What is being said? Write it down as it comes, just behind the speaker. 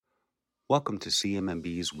Welcome to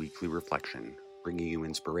CMMB's Weekly Reflection, bringing you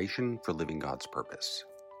inspiration for living God's purpose.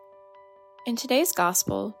 In today's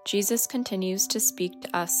Gospel, Jesus continues to speak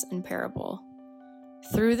to us in parable.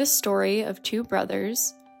 Through the story of two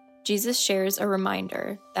brothers, Jesus shares a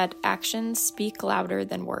reminder that actions speak louder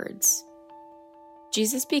than words.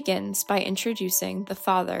 Jesus begins by introducing the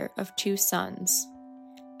father of two sons.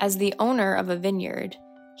 As the owner of a vineyard,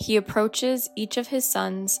 he approaches each of his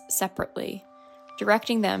sons separately,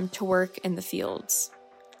 directing them to work in the fields.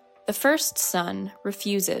 The first son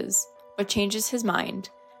refuses, but changes his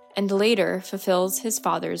mind, and later fulfills his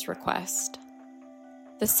father's request.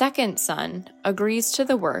 The second son agrees to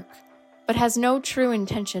the work, but has no true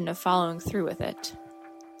intention of following through with it.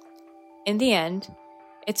 In the end,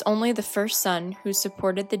 it's only the first son who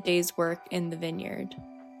supported the day's work in the vineyard.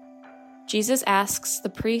 Jesus asks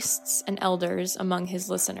the priests and elders among his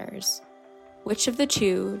listeners, which of the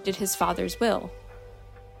two did his father's will?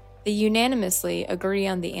 They unanimously agree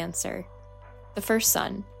on the answer, the first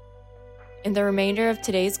son. In the remainder of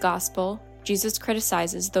today's gospel, Jesus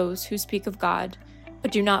criticizes those who speak of God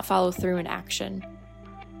but do not follow through in action.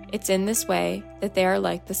 It's in this way that they are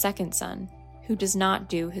like the second son, who does not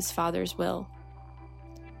do his father's will.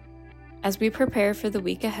 As we prepare for the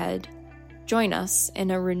week ahead, join us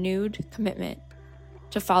in a renewed commitment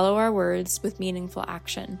to follow our words with meaningful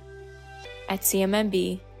action. At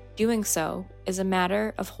CMMB, doing so is a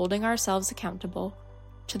matter of holding ourselves accountable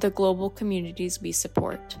to the global communities we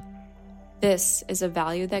support. This is a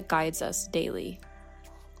value that guides us daily.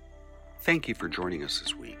 Thank you for joining us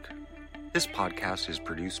this week. This podcast is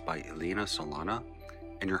produced by Elena Solana,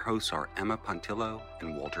 and your hosts are Emma Pontillo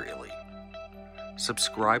and Walter Illy.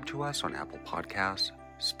 Subscribe to us on Apple Podcasts,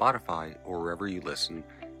 Spotify, or wherever you listen,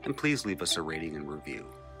 and please leave us a rating and review.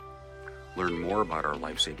 Learn more about our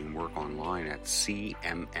life-saving work online at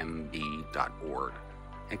cmmb.org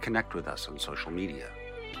and connect with us on social media.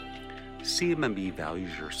 CMMB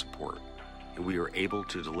values your support, and we are able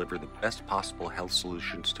to deliver the best possible health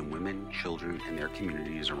solutions to women, children, and their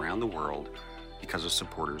communities around the world because of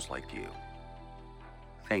supporters like you.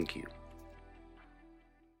 Thank you.